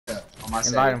my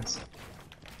Invite him. settings.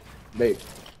 Dude,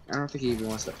 I don't think he even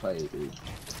wants to play, dude.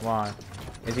 Why?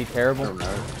 Is he I terrible? don't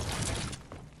know.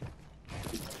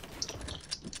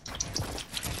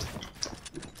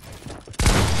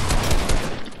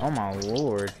 Oh my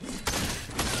lord.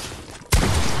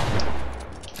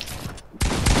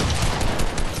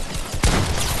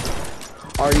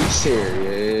 Are you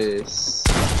serious?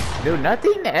 Dude,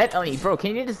 nothing to edit. I mean, bro,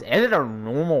 can you just edit a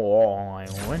normal online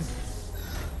one?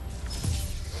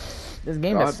 This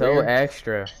game is so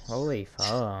extra. Holy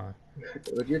fuck.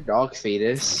 With your dog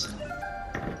fetus.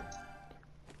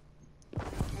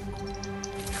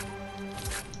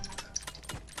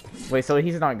 Wait, so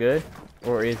he's not good?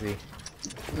 Or is he?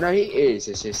 No, he is.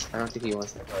 It's just, I don't think he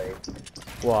wants to play.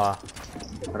 Why?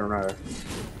 I don't know.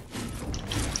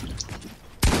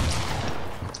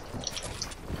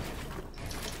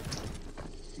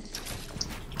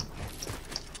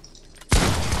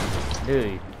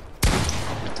 Dude.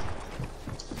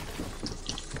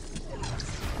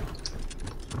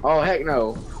 Oh, heck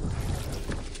no.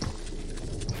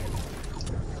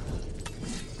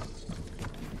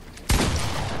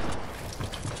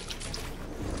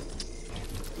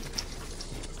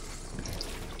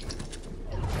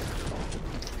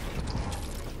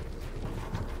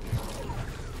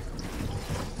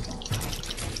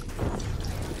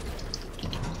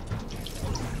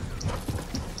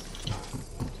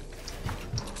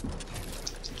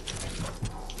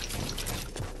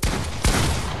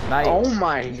 Nice. Oh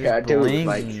my god, dude,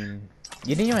 like... You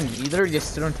didn't even, you literally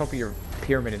just stood on top of your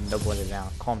pyramid and doubled it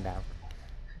down. Calm down.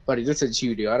 Buddy, that's what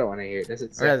you do. I don't want to hear it.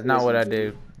 That's not what I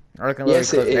do. I can literally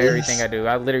Yes, it clip everything is. I do.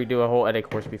 I literally do a whole edit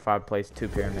course before I place 2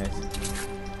 pyramids.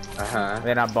 Uh-huh.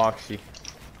 Then I box you.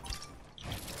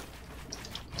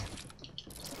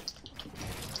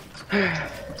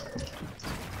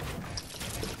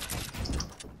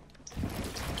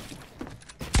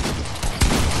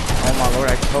 Oh my lord,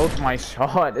 I choked my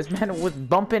shot. This man was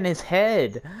bumping his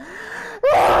head.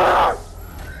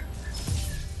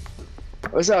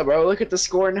 What's up, bro? Look at the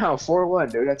score now.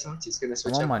 4-1, dude. I told you it's gonna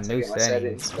switch I'm up. on my new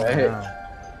settings. But...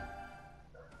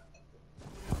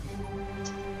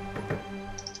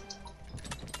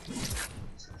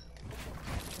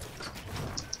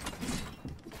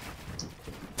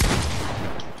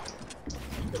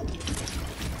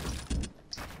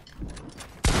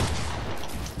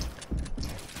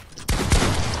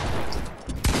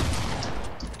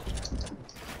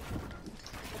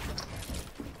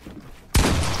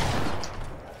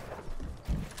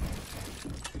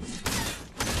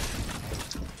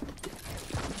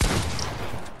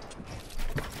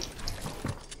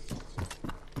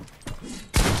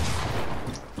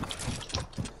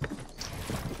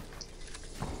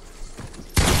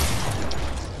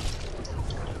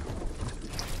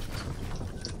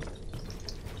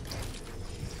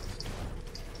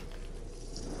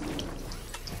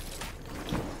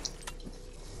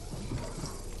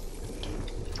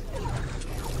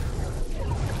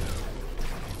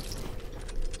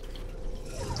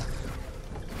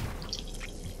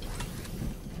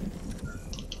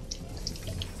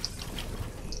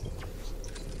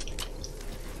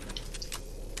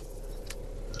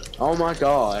 Oh my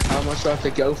god, how much do I have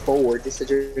to go forward just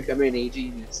to become an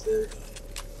genius, dude?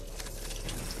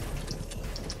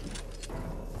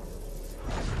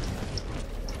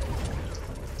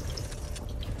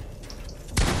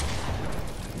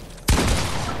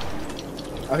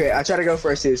 Okay, I try to go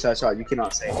for a suicide shot. You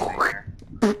cannot say anything there.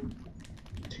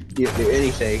 You didn't do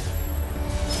anything.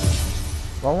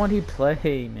 Why won't he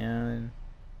play, man?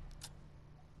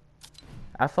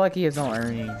 I feel like he has no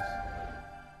earnings.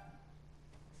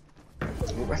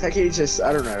 I think he's just,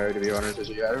 I don't know, to be honest with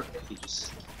you. I don't think he's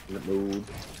just in the mood.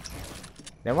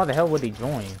 Then why the hell would he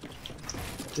join?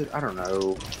 Dude, I don't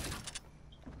know.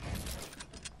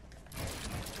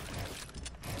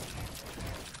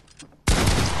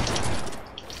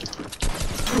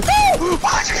 Oh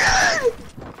my god!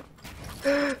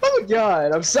 Oh my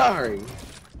god, I'm sorry.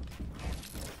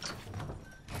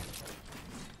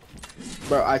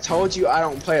 Bro, I told you I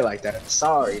don't play like that. I'm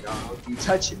sorry, dog. You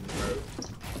touching me, bro.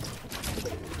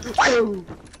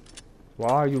 Why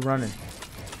are you running?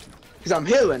 Because I'm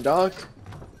healing, dog.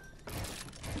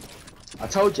 I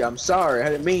told you, I'm sorry. I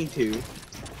didn't mean to.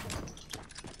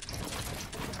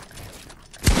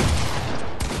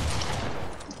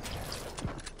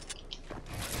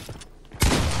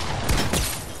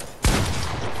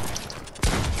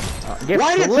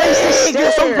 Why did it place the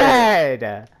stair? So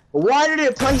bad. Why did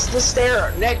it place the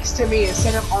stair next to me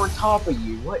instead of on top of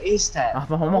you? What is that?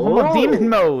 I'm on demon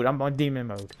mode. I'm on demon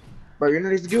mode. Bro, you're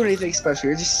not even doing anything special.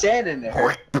 You're just standing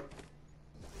there.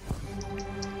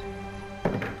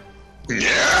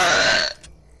 Yeah.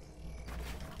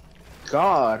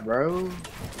 god, bro.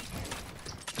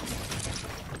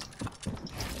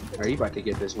 Are you about to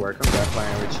get this work? I'm not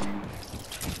playing with you.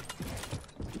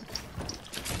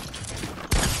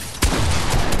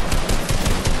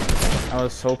 I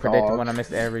was so predictable when I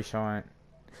missed every shot.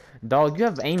 Dog, you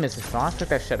have aim assist, so I took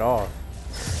that shit off.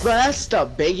 Bro, that's the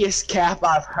biggest cap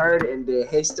I've heard in the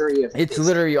history of It's this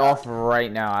literally game. off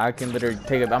right now. I can literally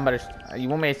take a. I'm about to. You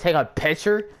want me to take a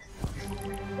picture?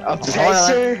 A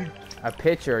picture? A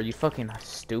picture? Are you fucking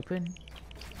stupid?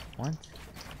 What?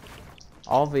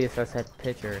 Obvious I said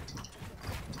picture.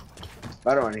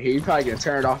 I don't want to hear. You're probably gonna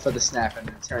turn it off of the snap and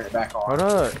then turn it back on. Hold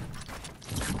up.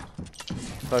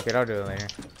 Fuck it, I'll do it later.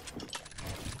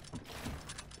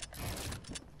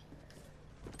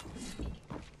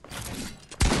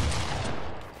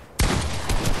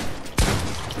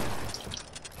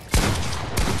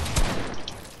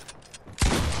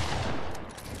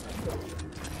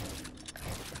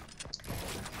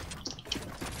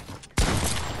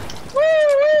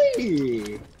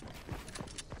 Woo-wee!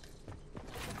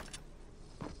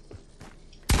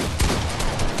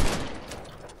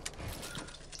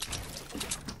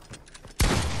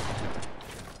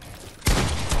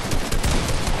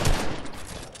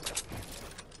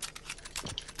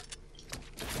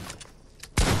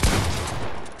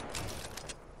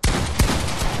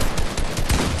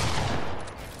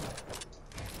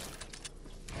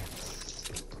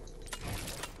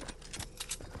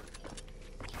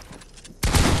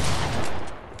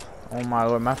 Oh my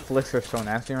lord, my flicks are so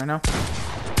nasty right now.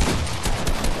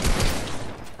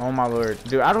 Oh my lord.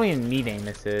 Dude, I don't even need aim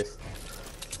assist.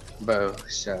 Bro,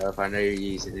 shut up. I know you're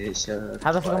using it. Shut up.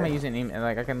 How the fuck am I using aim?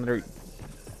 Like, I can literally.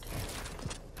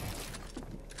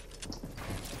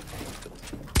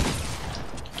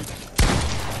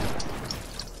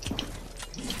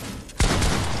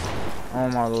 Oh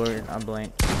my lord, I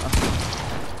blanked.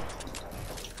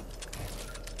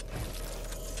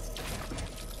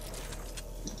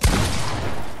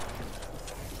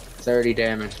 30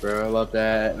 damage, bro. I love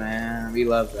that, man. We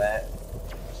love that.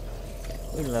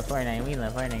 We love Fortnite, we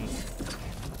love Fortnite.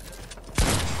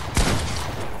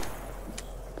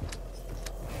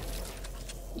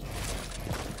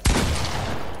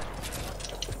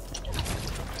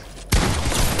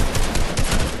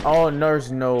 Oh,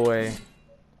 there's no way.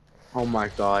 Oh my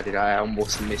god, did I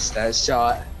almost miss that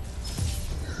shot?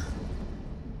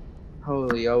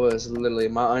 Holy, I was literally,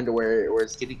 my underwear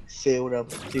was getting filled up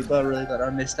with people. I really thought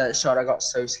I missed that shot. I got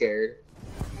so scared.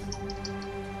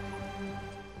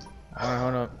 Alright,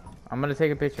 hold up. I'm gonna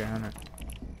take a picture. Hold on.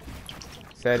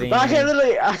 Settings. But I can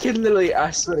literally,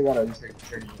 I swear to god, I'm just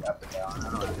turning it up and down. I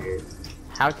don't know here.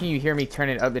 How can you hear me turn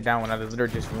it up and down when I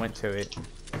literally just went to it?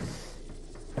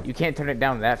 You can't turn it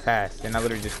down that fast, and I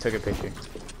literally just took a picture.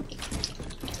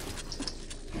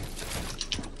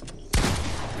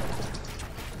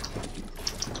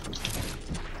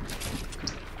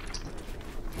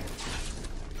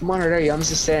 Come on, already. I'm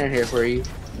just standing here for you.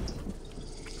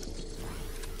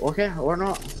 Okay, or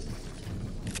not.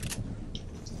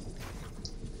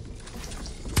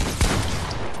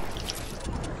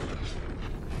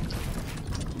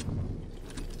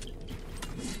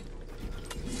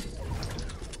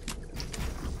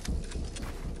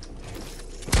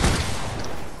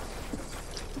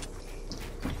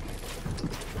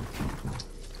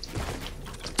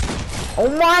 Oh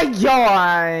my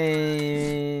god!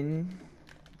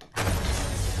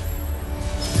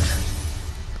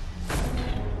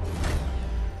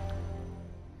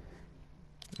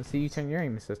 Let's see you turn your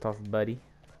aim assist off, buddy.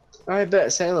 I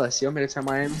bet. Say less. You want me to turn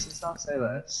my aim assist off? Say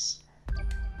less.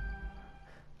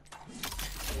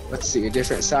 Let's see a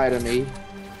different side of me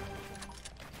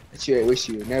that you wish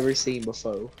you had never seen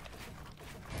before.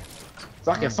 If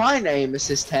I can find the aim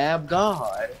assist tab,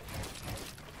 God.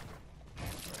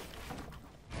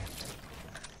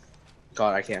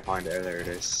 God, I can't find it. There it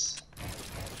is.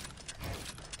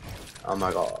 Oh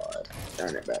my god.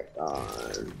 Turn it back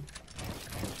on.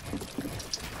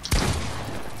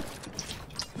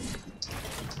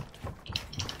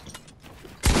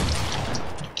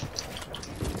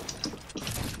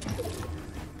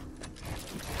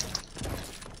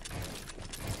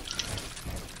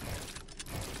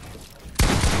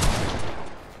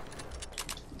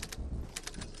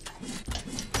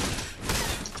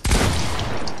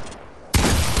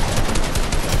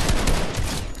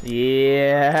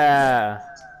 Yeah.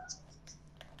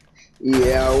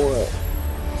 Yeah, what?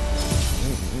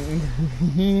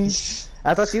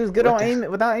 I thought she was good on aim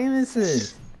without aim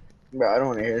assist. Bro, I don't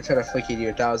want to hear it. Try to flick you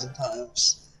 1,000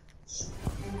 times.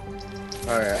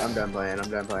 Alright, I'm done playing. I'm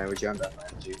done playing with you. I'm done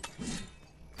playing with you.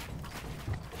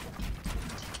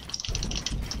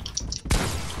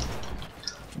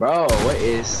 Bro, what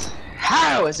is...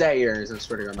 How is that yours? I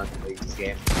swear to God, I'm not gonna play this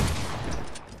game.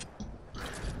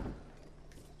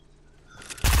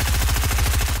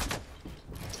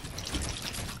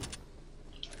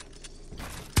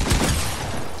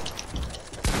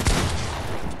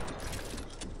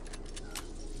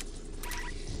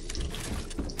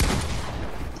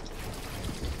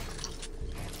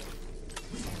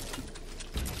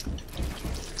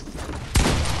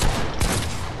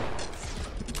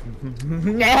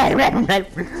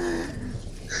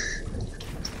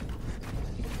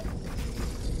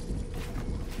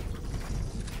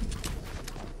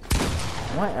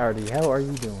 What the hell are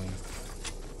you doing?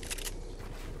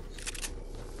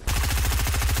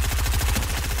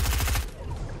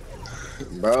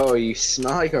 Bro, you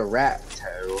smell like a rat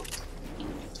toe.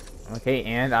 Okay,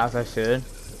 and as I should.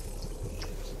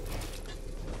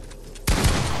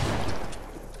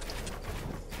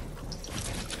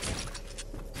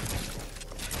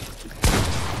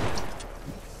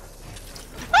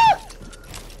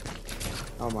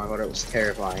 Oh my God, it was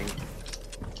terrifying.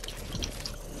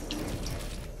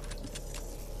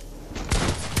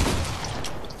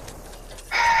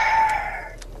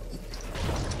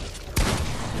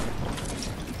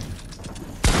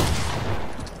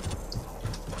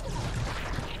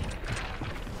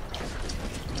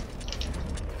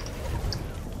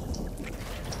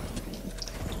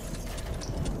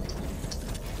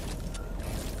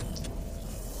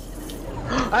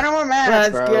 I don't want mats,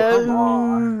 bro. Come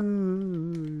on.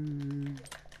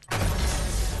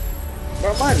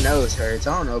 Bro, my nose hurts.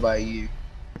 I don't know about you.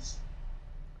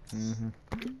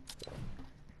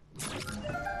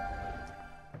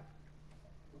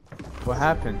 What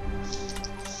happened?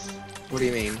 What do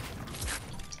you mean?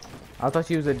 I thought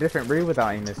she was a different breed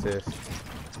without aim assist.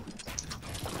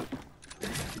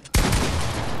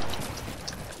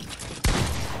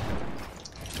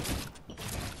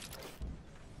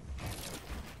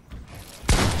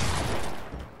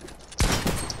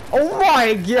 Oh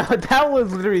my God, that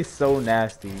was literally so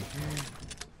nasty.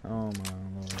 Oh my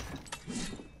Lord.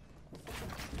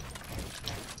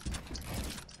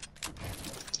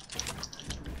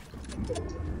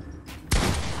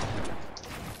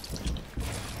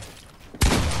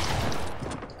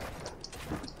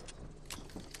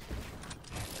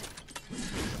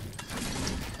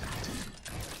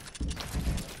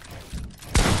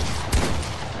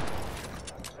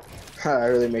 I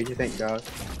really made you think, dog.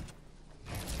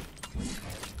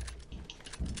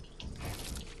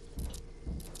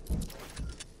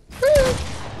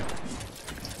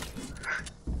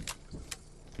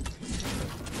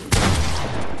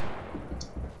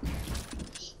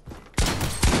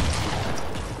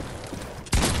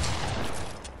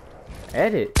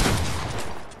 Edit.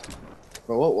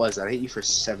 Bro, what was that? I hit you for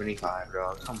 75,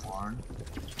 dog. Come on.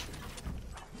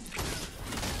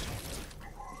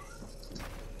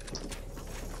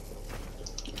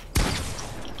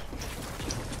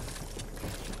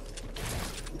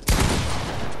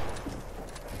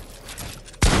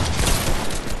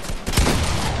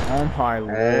 Oh my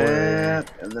Lord.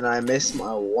 And then I missed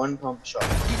my one pump shot.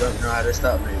 You don't know how to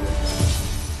stop me, then.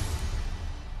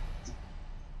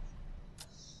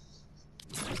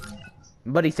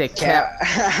 But he said cap.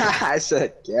 I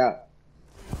said cap.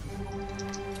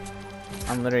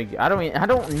 I'm literally. I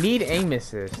don't need aim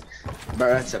assist.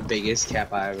 Bro, that's the biggest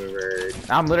cap I've ever heard.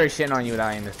 I'm literally shitting on you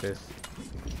without aim assist.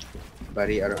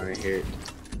 Buddy, I don't want to hear it.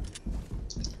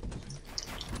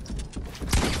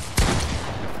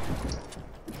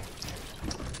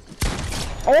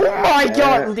 Oh my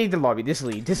God! Leave the lobby. Just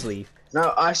leave. Just leave.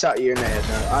 No, I shot you in the head.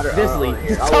 No, I don't. Just I don't leave. wanna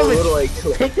hear it. Just I will tell me. literally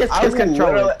clip. Take this kid's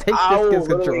controller. Take this kid's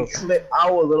controller. I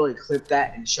will literally clip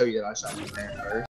that and show you that I shot you in the head, bro.